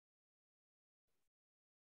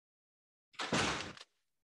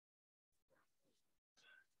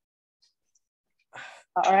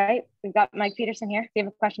All right, we've got Mike Peterson here. If you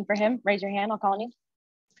have a question for him, raise your hand. I'll call on you.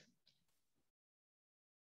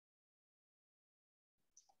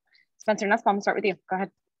 Spencer Nussbaum, we'll start with you. Go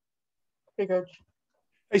ahead. Hey, Coach.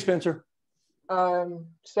 Hey, Spencer.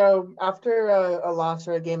 So after a loss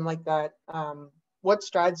or a game like that, what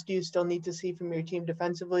strides do you still need to see from your team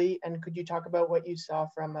defensively? And could you talk about what you saw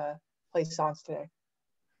from Plaisance today?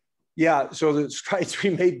 Yeah, so the strides we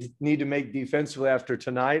need to make defensively after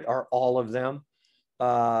tonight are all of them.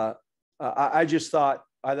 I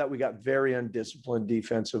thought we got very undisciplined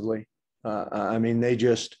defensively. I mean, they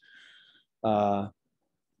just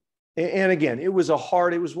and again, it was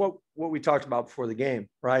what we talked about before the game,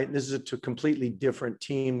 right? And this is a completely different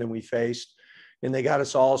team than we faced, and they got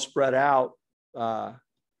us all spread out.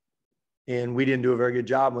 And we didn't do a very good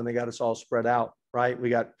job when they got us all spread out, right? We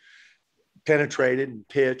got penetrated and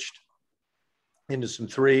pitched into some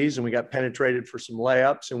threes, and we got penetrated for some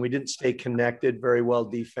layups, and we didn't stay connected very well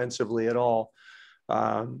defensively at all.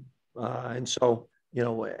 And so, you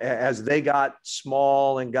know, as they got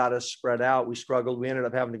small and got us spread out, we struggled. We ended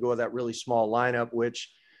up having to go with that really small lineup, which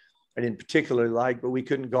I didn't particularly like, but we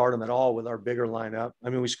couldn't guard them at all with our bigger lineup. I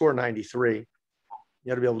mean, we scored 93. You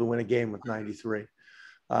got to be able to win a game with 93.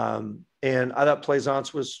 And I thought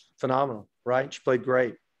Plaisance was phenomenal, right? She played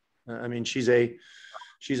great. I mean, she's a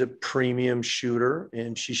premium shooter,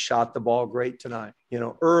 and she shot the ball great tonight. You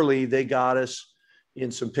know, early they got us in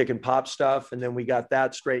some pick and pop stuff, and then we got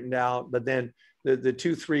that straightened out. But then the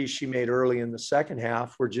 2 threes she made early in the second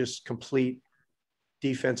half were just complete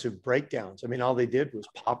defensive breakdowns. I mean, all they did was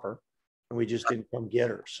pop her, and we just didn't come get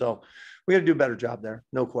her. So we got to do a better job there,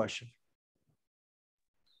 no question.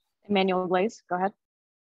 Emmanuel Glaze, go ahead.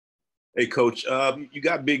 Hey, Coach, you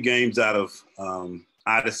got big games out of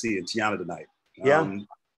Odyssey and Tiana tonight. Yeah. How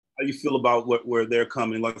do you feel about where they're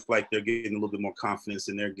coming? It looks like they're getting a little bit more confidence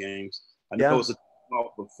in their games. I know it's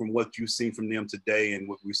from what you've seen from them today and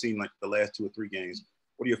what we've seen like the last 2 or 3 games.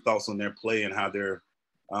 What are your thoughts on their play and how they're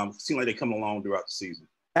seem like they come along throughout the season?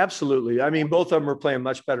 Absolutely. I mean, both of them are playing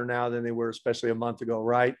much better now than they were, especially a month ago,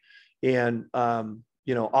 right? And,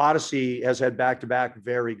 you know, Odyssey has had back-to-back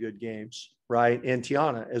very good games, right? And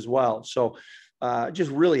Tiana as well. So just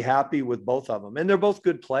really happy with both of them. And they're both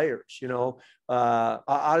good players, you know.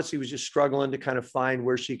 Odyssey was just struggling to kind of find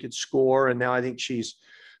where she could score. And now I think she's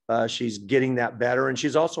getting that better. And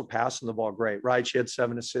she's also passing the ball great, right? She had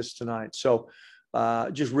 7 assists tonight. So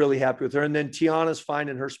just really happy with her. And then Tiana's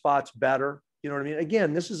finding her spots better. You know what I mean?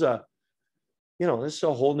 Again, this is a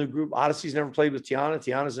whole new group. Odyssey's never played with Tiana.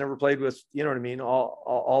 Tiana's never played with, you know what I mean,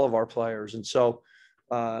 all of our players. And so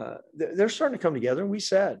they're starting to come together. And we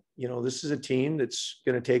said, you know, this is a team that's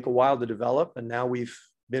going to take a while to develop. And now we've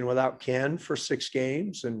been without Ken for 6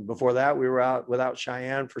 games. And before that, we were out without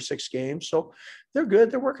Cheyenne for 6 games. So they're good.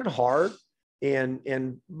 They're working hard.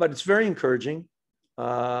 But it's very encouraging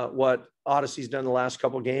what Odyssey's done the last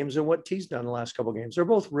couple of games and what T's done the last couple of games. They're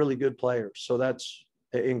both really good players. So that's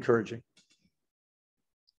encouraging.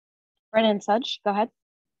 Brennan Sudge, go ahead.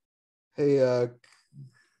 Hey,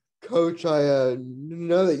 Coach, I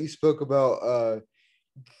know that you spoke about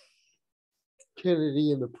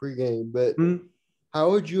Kennedy in the pregame, but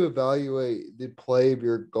how would you evaluate the play of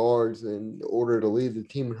your guards in order to lead the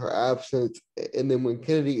team in her absence? And then when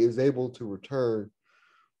Kennedy is able to return,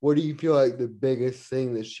 what do you feel like the biggest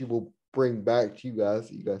thing that she will bring back to you guys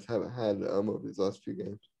that you guys haven't had over these last few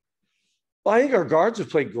games? Well, I think our guards have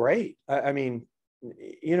played great. I mean,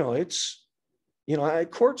 you know,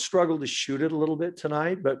 Court struggled to shoot it a little bit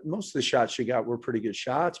tonight, but most of the shots she got were pretty good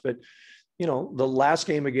shots. But, you know, the last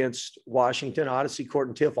game against Washington, Odyssey, Court,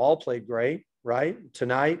 and Tiff all played great, right?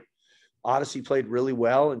 Tonight, Odyssey played really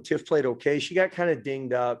well, and Tiff played okay. She got kind of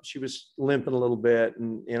dinged up. She was limping a little bit,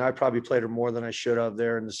 and I probably played her more than I should have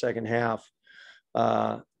there in the second half.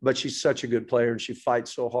 But she's such a good player, and she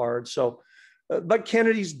fights so hard. So, but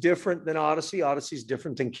Kennedy's different than Odyssey. Odyssey's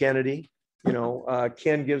different than Kennedy. You know,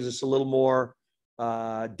 Ken gives us a little more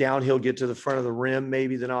downhill, get to the front of the rim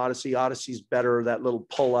maybe than Odyssey. Odyssey's better, that little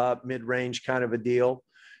pull up, mid-range kind of a deal.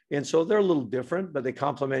 And so they're a little different, but they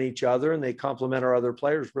complement each other and they complement our other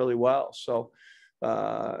players really well. So,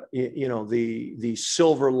 you know, the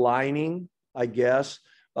silver lining, I guess,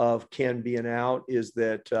 of Ken being out is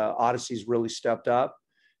that Odyssey's really stepped up.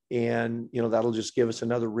 And, you know, that'll just give us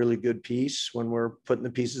another really good piece when we're putting the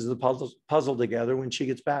pieces of the puzzle together when she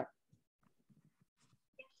gets back.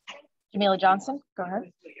 Jamila Johnson, go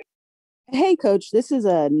ahead. Hey, Coach, this is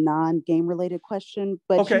a non-game related question,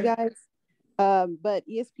 but okay. You guys, but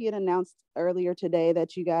ESPN announced earlier today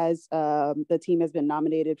that you guys, the team has been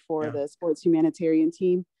nominated for the Sports Humanitarian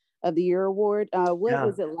Team. of the Year award. What Yeah.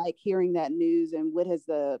 was it like hearing that news, and what has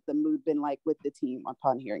the mood been like with the team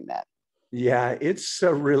upon hearing that? Yeah, it's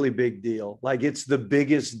a really big deal. Like, it's the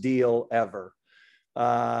biggest deal ever.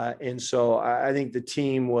 And so I think the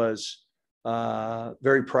team was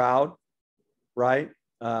very proud, right?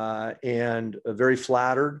 And very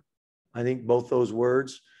flattered. I think both those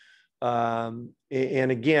words. And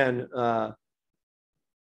again, I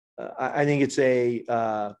think it's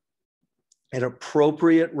an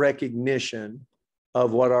appropriate recognition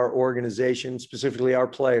of what our organization, specifically our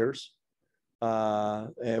players,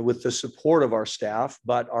 with the support of our staff,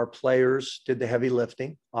 but our players did the heavy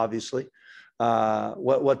lifting, obviously,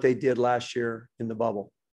 what they did last year in the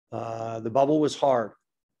bubble. The bubble was hard.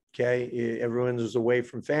 Okay. Everyone was away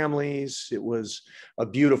from families. It was a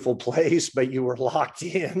beautiful place, but you were locked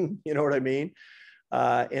in, you know what I mean?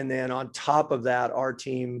 And then on top of that, our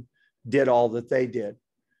team did all that they did.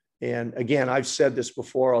 And again, I've said this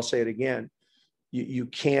before, I'll say it again. You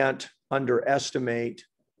can't underestimate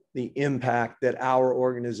the impact that our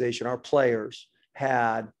organization, our players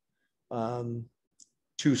had,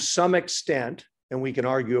 to some extent, and we can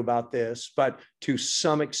argue about this, but to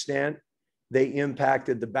some extent, they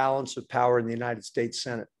impacted the balance of power in the United States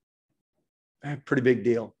Senate. Pretty big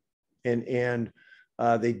deal. And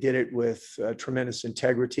they did it with tremendous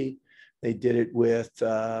integrity. They did it with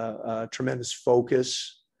tremendous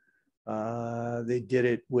focus. They did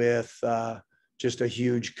it with just a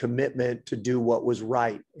huge commitment to do what was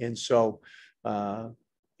right. And so, I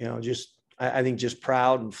think just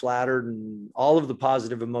proud and flattered and all of the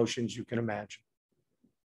positive emotions you can imagine.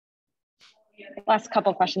 Last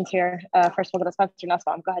couple of questions here. First, we'll go to Spencer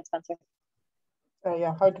Nussbaum. Go ahead, Spencer.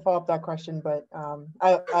 Yeah, hard to follow up that question, but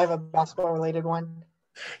I have a basketball related one.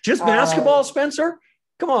 Just basketball, Spencer?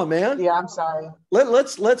 Come on, man. Yeah, I'm sorry.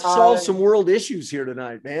 Let's solve some world issues here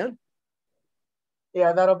tonight, man.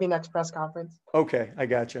 Yeah, that'll be next press conference. Okay, I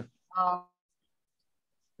got you.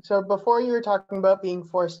 So before you were talking about being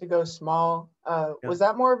forced to go small, was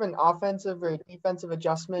that more of an offensive or defensive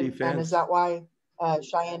adjustment? Defense. And is that why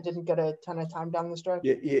Cheyenne didn't get a ton of time down the stretch?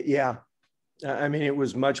 Yeah. I mean, it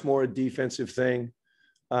was much more a defensive thing.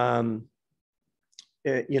 And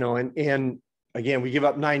again, we give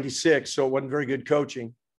up 96, so it wasn't very good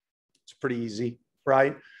coaching. It's pretty easy,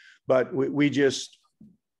 right? But we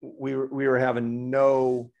were having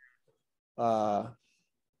no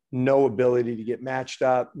ability to get matched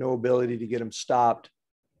up, no ability to get them stopped.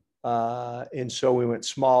 And so we went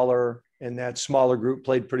smaller, and that smaller group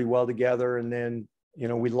played pretty well together. And then,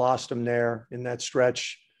 we lost them there in that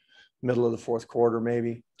stretch, middle of the fourth quarter,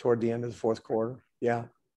 maybe toward the end of the fourth quarter. Yeah.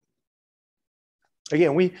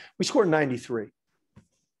 Again, we scored 93.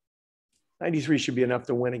 93 should be enough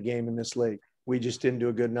to win a game in this league. We just didn't do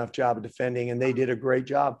a good enough job of defending, and they did a great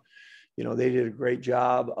job. They did a great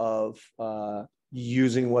job of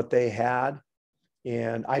using what they had,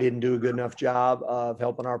 and I didn't do a good enough job of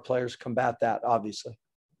helping our players combat that, obviously.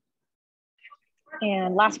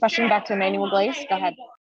 And last question, back to Emmanuel Glaze. Go ahead.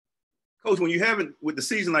 Coach, when you haven't, with the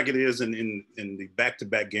season like it is in the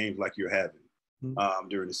back-to-back games like you're having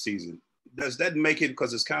during the season, does that make it,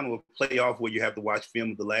 because it's kind of a playoff where you have to watch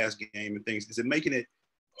film of the last game and things, is it making it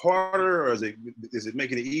harder, or is it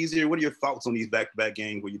making it easier? What are your thoughts on these back-to-back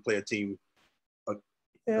games where you play a team? I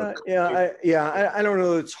don't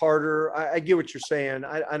know that it's harder. I get what you're saying.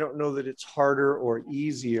 I don't know that it's harder or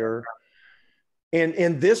easier.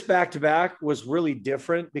 And this back-to-back was really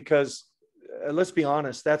different because, let's be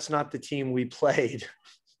honest, that's not the team we played,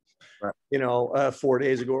 right. 4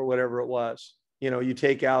 days ago or whatever it was. You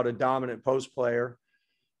take out a dominant post player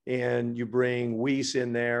and you bring Weiss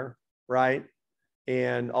in there, right?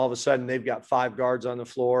 And all of a sudden they've got 5 guards on the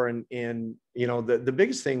floor. And the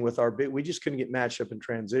biggest thing with we just couldn't get matched up in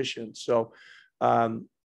transition. So,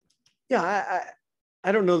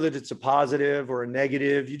 I don't know that it's a positive or a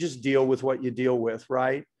negative. You just deal with what you deal with,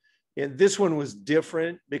 right? And this one was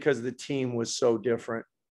different because the team was so different.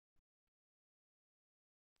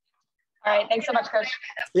 All right. Thanks so much, Coach.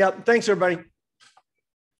 Yeah. Thanks, everybody.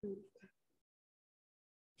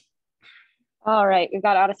 All right. We've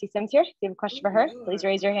got Odyssey Sims here. If you have a question for her, please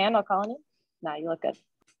raise your hand. I'll call on you. No, you look good.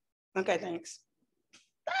 Okay, thanks.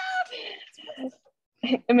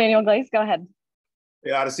 Emmanuel Glaze, go ahead.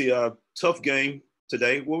 Hey, Odyssey, tough game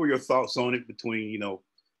today. What were your thoughts on it between,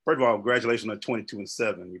 first of all, congratulations on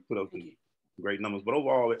 22-7. You put up some great numbers, but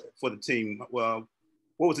overall for the team, well,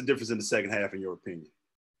 what was the difference in the second half in your opinion?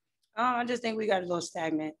 I just think we got a little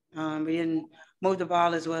stagnant. We didn't move the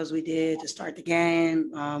ball as well as we did to start the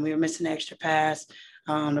game. We were missing an extra pass.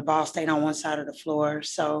 The ball stayed on one side of the floor.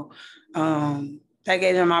 So that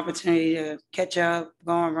gave them opportunity to catch up,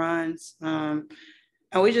 go on runs.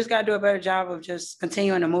 And we just got to do a better job of just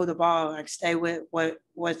continuing to move the ball, like stay with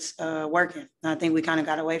what's working. And I think we kind of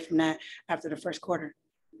got away from that after the first quarter.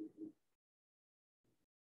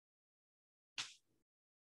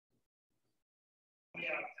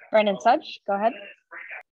 Brandon Sudge, go ahead.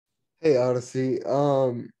 Hey, Odyssey.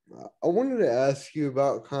 I wanted to ask you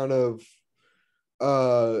about kind of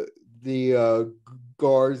the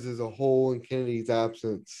guards as a whole in Kennedy's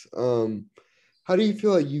absence. How do you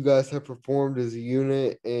feel like you guys have performed as a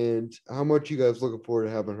unit, and how much you guys looking forward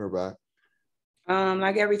to having her back?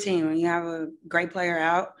 Like every team, when you have a great player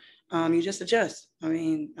out, you just adjust. I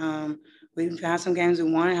mean, we've had some games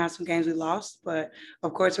we won, had some games we lost, but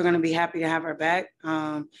of course we're going to be happy to have her back.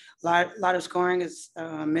 A lot of scoring is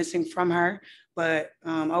missing from her, but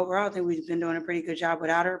overall, I think we've been doing a pretty good job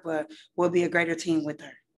without her. But we'll be a greater team with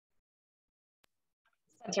her.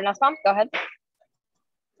 Spencer Nussbaum, go ahead.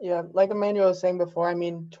 Yeah, like Emmanuel was saying before, I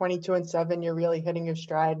mean, 22-7, you're really hitting your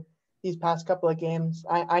stride these past couple of games.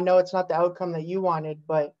 I know it's not the outcome that you wanted,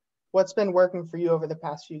 but what's been working for you over the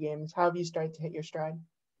past few games? How have you started to hit your stride?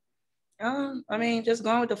 I mean, just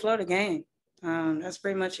going with the flow of the game. That's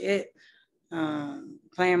pretty much it.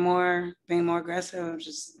 Playing more, being more aggressive,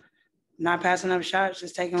 just not passing up shots,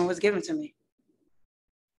 just taking what's given to me.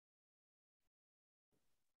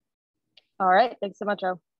 All right. Thanks so much,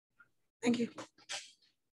 Joe. Thank you.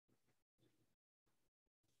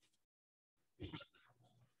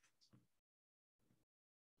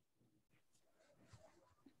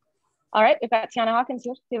 All right. We've got Tiana Hawkins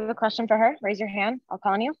here. If you have a question for her, raise your hand. I'll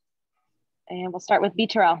call on you. And we'll start with B.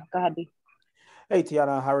 Terrell. Go ahead, B. Hey,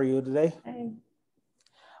 Tiana. How are you today? Hey.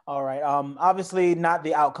 All right. Obviously not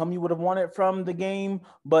the outcome you would have wanted from the game,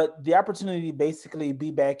 but the opportunity to basically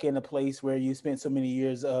be back in a place where you spent so many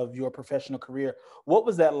years of your professional career. What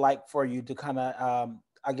was that like for you to kind of,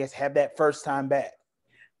 I guess, have that first time back?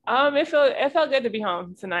 It felt good to be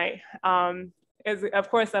home tonight.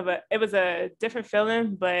 It was a different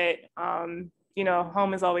feeling, but you know,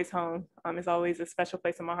 home is always home. It's always a special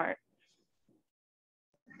place in my heart.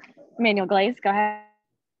 Emmanuel Glaze, go ahead.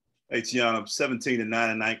 Hey, Tiana, 17 and 9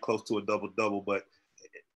 tonight, close to a double-double. But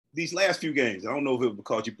these last few games, I don't know if it was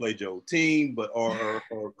because you played your team, but or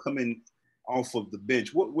coming off of the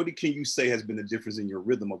bench, what can you say has been the difference in your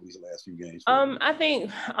rhythm over these last few games? I think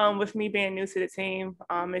with me being new to the team,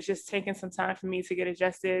 it's just taking some time for me to get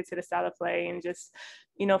adjusted to the style of play and just,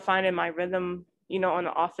 you know, finding my rhythm, you know, on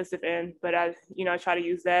the offensive end. But I try to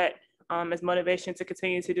use that as motivation to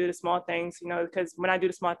continue to do the small things, you know, because when I do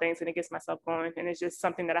the small things, then it gets myself going, and it's just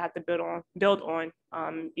something that I have to build on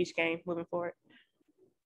each game moving forward.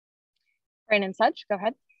 Brandon Sudge, go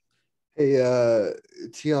ahead. Hey,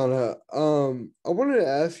 Tiana, I wanted to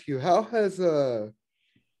ask you, how has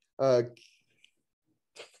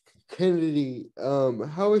Kennedy,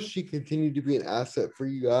 how has she continued to be an asset for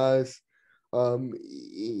you guys,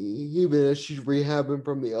 even as she's rehabbing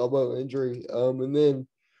from the elbow injury, and then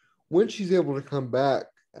when she's able to come back,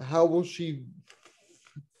 how will she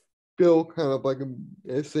feel kind of like a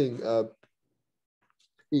missing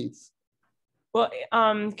piece? Well,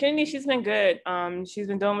 Kennedy, she's been good. She's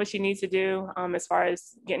been doing what she needs to do as far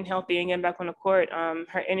as getting healthy and getting back on the court.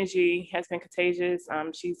 Her energy has been contagious.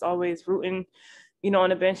 She's always rooting, you know, on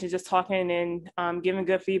the bench and just talking and giving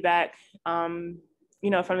good feedback, you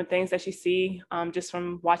know, from the things that she see just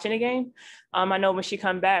from watching the game. I know when she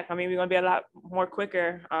come back, I mean, we're going to be a lot more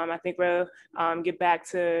quicker. I think we'll get back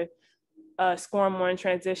to scoring more in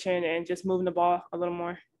transition and just moving the ball a little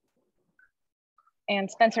more. And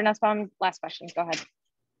Spencer Nussbaum, last question. Go ahead.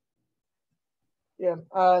 Yeah,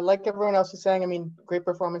 like everyone else is saying, I mean, great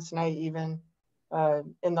performance tonight, even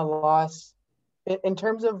in the loss. In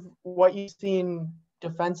terms of what you've seen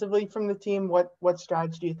defensively from the team, what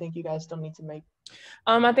strides do you think you guys still need to make?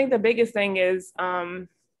 I think the biggest thing is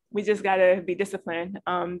we just got to be disciplined.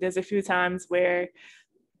 There's a few times where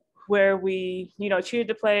we, you know, cheated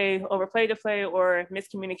the play, overplayed the play, or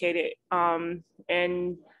miscommunicated.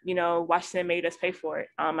 And, you know, Washington made us pay for it.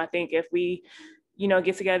 I think if we, you know,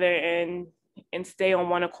 get together and stay on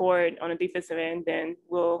one accord on the defensive end, then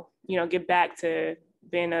we'll, you know, get back to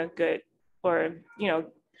being a good or, you know,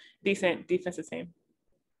 decent defensive team.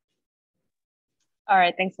 All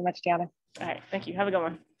right. Thanks so much, Tiana. All right. Thank you. Have a good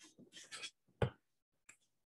one.